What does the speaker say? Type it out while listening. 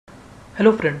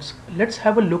Hello friends, let's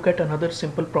have a look at another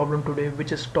simple problem today,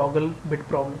 which is toggle bit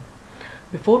problem.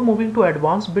 Before moving to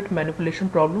advanced bit manipulation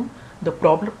problem, the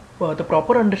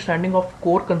proper understanding of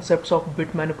core concepts of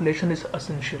bit manipulation is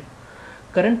essential.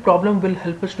 Current problem will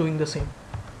help us doing the same.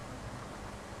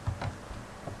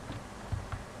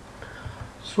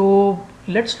 So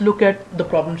let's look at the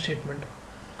problem statement.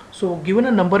 So given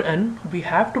a number n, we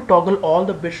have to toggle all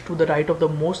the bits to the right of the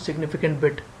most significant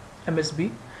bit,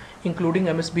 MSB, including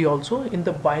MSB also, in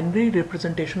the binary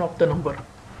representation of the number.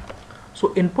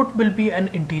 So input will be an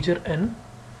integer n,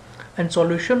 and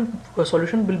solution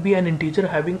will be an integer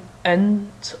having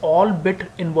n's all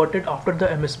bit inverted after the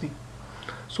MSB.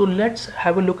 So let's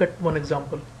have a look at one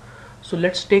example. So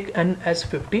let's take n as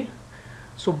 50.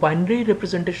 So binary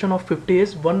representation of 50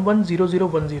 is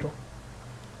 110010.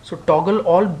 So toggle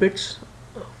all bits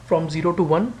from 0 to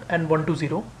 1 and 1 to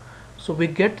 0. So we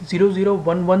get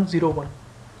 001101,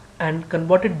 and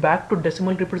convert it back to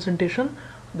decimal representation.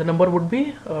 The number would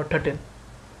be 13,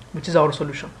 which is our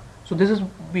solution. So this is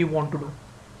we want to do.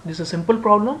 This is a simple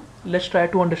problem. Let's try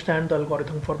to understand the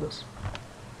algorithm for this.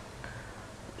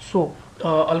 So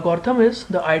algorithm is,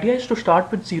 the idea is to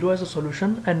start with 0 as a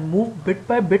solution and move bit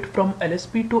by bit from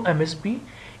LSB to MSB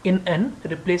in n,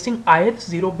 replacing ith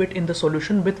 0 bit in the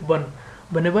solution with 1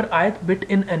 whenever ith bit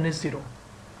in n is 0.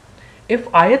 If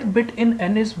ith bit in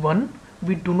n is 1,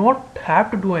 we do not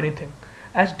have to do anything,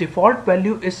 as default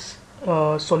value is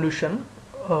solution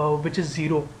which is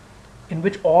 0, in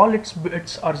which all its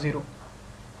bits are 0.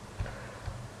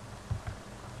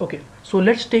 Okay, so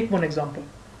let's take one example.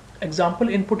 Example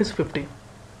input is 50.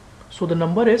 So the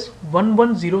number is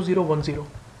 110010.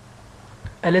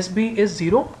 LSB is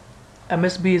 0,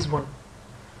 MSB is 1.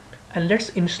 And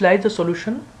let's initialize the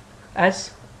solution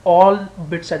as all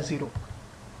bits at 0.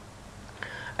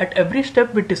 At every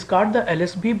step we discard the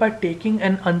LSB by taking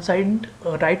an unsigned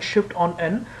right shift on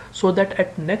n, so that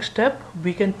at next step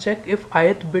we can check if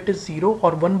ith bit is 0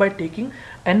 or 1 by taking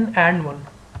n and 1.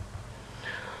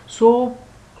 So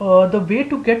the way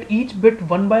to get each bit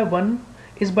one by one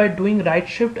is by doing right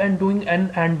shift and doing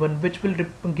n and 1, which will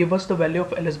give us the value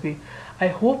of LSB. I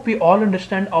hope we all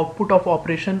understand output of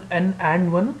operation n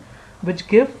and 1, which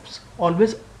gives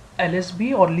always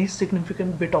LSB or least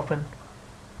significant bit of n.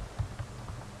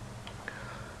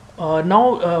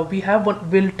 Now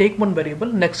we'll take one variable,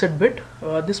 next set bit.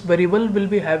 This variable will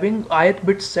be having ith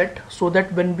bit set, so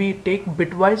that when we take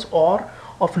bitwise OR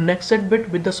of next set bit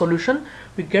with the solution,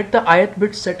 we get the ith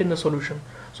bit set in the solution.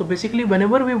 So basically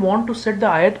whenever we want to set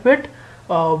the ith bit,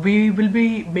 we will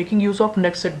be making use of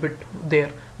next set bit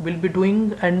there. We'll be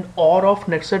doing an OR of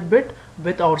next set bit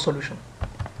with our solution.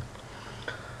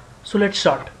 So let's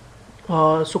start.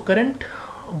 So current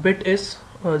bit is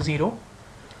 0.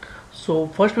 So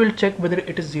first we'll check whether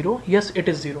it is 0. Yes, it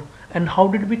is 0. And how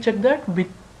did we check that? We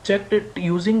checked it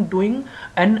using doing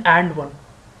n and 1.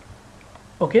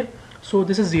 Okay, so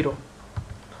this is 0.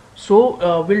 So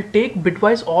we'll take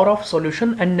bitwise OR of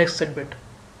solution and next set bit.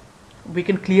 We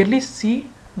can clearly see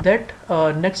that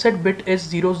next set bit is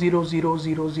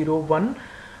 000001,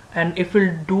 and if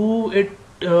we'll do it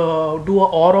do a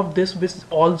OR of this with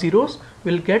all zeros,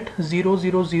 we'll get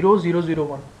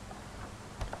 000001.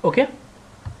 Okay.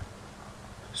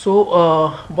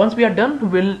 So once we are done,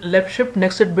 we'll left shift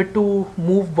next set bit to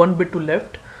move one bit to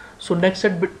left. So next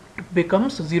set bit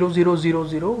becomes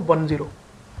 000010.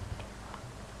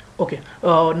 Okay,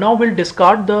 now we'll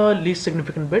discard the least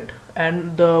significant bit,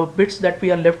 and the bits that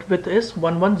we are left with is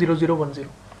 110010.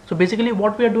 So basically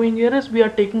what we are doing here is we are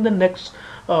taking the next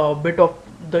bit of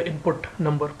the input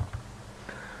number.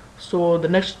 So the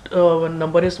next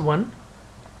number is 1.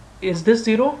 Is this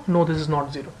 0? No, this is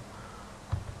not 0.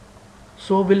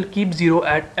 So we'll keep 0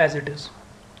 as it is.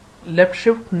 Left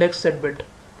shift next set bit.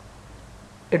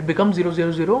 It becomes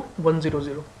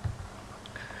 000100.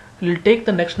 We'll take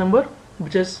the next number,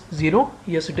 which is 0.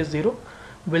 Yes, it is 0.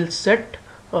 We'll set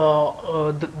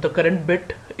the current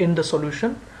bit in the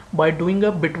solution by doing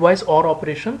a bitwise OR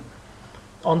operation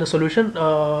on the solution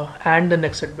and the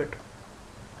next set bit.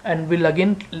 And we'll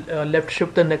again left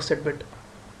shift the next set bit.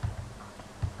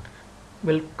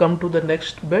 We'll come to the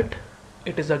next bit.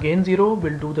 It is again 0.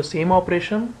 We'll do the same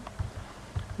operation.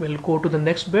 We'll go to the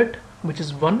next bit, which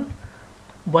is 1.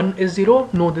 1 is 0.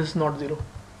 No, this is not 0.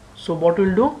 So what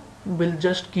we'll do, we'll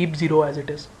just keep 0 as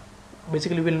it is.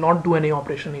 Basically we'll not do any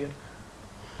operation here.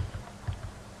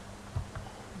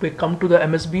 We come to the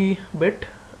MSB bit.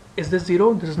 Is this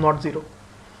 0? This is not 0.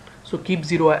 So keep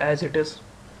 0 as it is.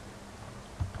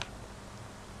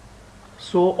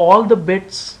 So all the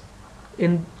bits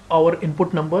in our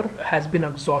input number has been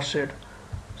exhausted.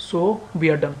 So we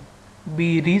are done.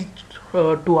 we reached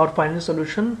to our final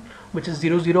solution, which is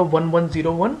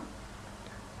 001101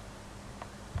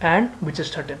 and which is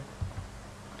 13.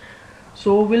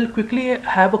 So we'll quickly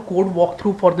have a code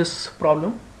walkthrough for this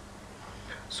problem.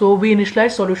 So we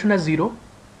initialize solution as 0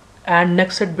 and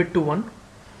next set bit to 1,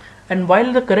 and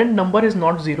while the current number is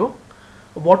not 0,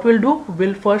 what we'll do,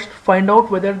 we'll first find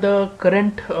out whether the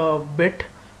current bit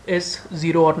is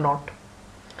 0 or not.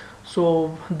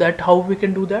 So that how we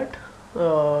can do that,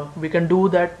 we can do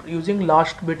that using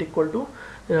last bit equal to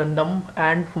num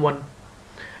and 1.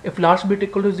 If last bit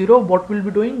equal to 0, what we'll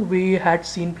be doing, we had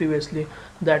seen previously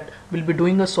that we'll be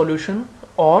doing a solution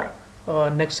or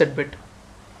next set bit,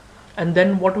 and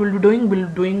then what we'll be doing, we'll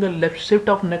be doing a left shift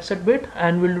of next set bit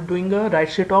and we'll be doing a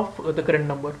right shift of the current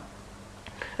number,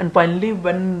 and finally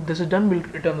when this is done, we'll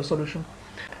return the solution.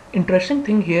 Interesting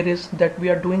thing here is that we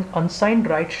are doing unsigned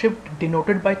right shift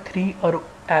denoted by 3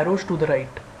 arrows to the right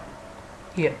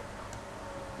here.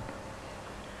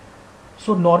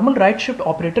 So normal right shift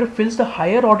operator fills the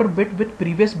higher order bit with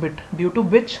previous bit, due to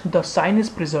which the sign is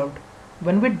preserved.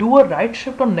 When we do a right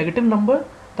shift on negative number,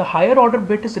 the higher order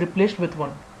bit is replaced with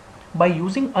 1. By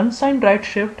using unsigned right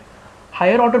shift,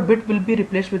 higher order bit will be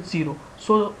replaced with 0.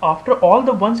 So after all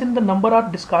the ones in the number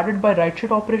are discarded by right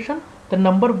shift operation, the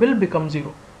number will become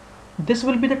 0. This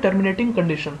will be the terminating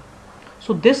condition.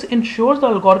 So this ensures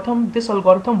this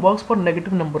algorithm works for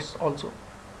negative numbers also.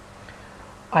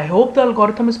 I hope the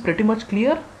algorithm is pretty much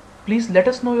clear. Please let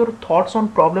us know your thoughts on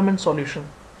problem and solution.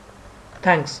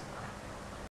 Thanks.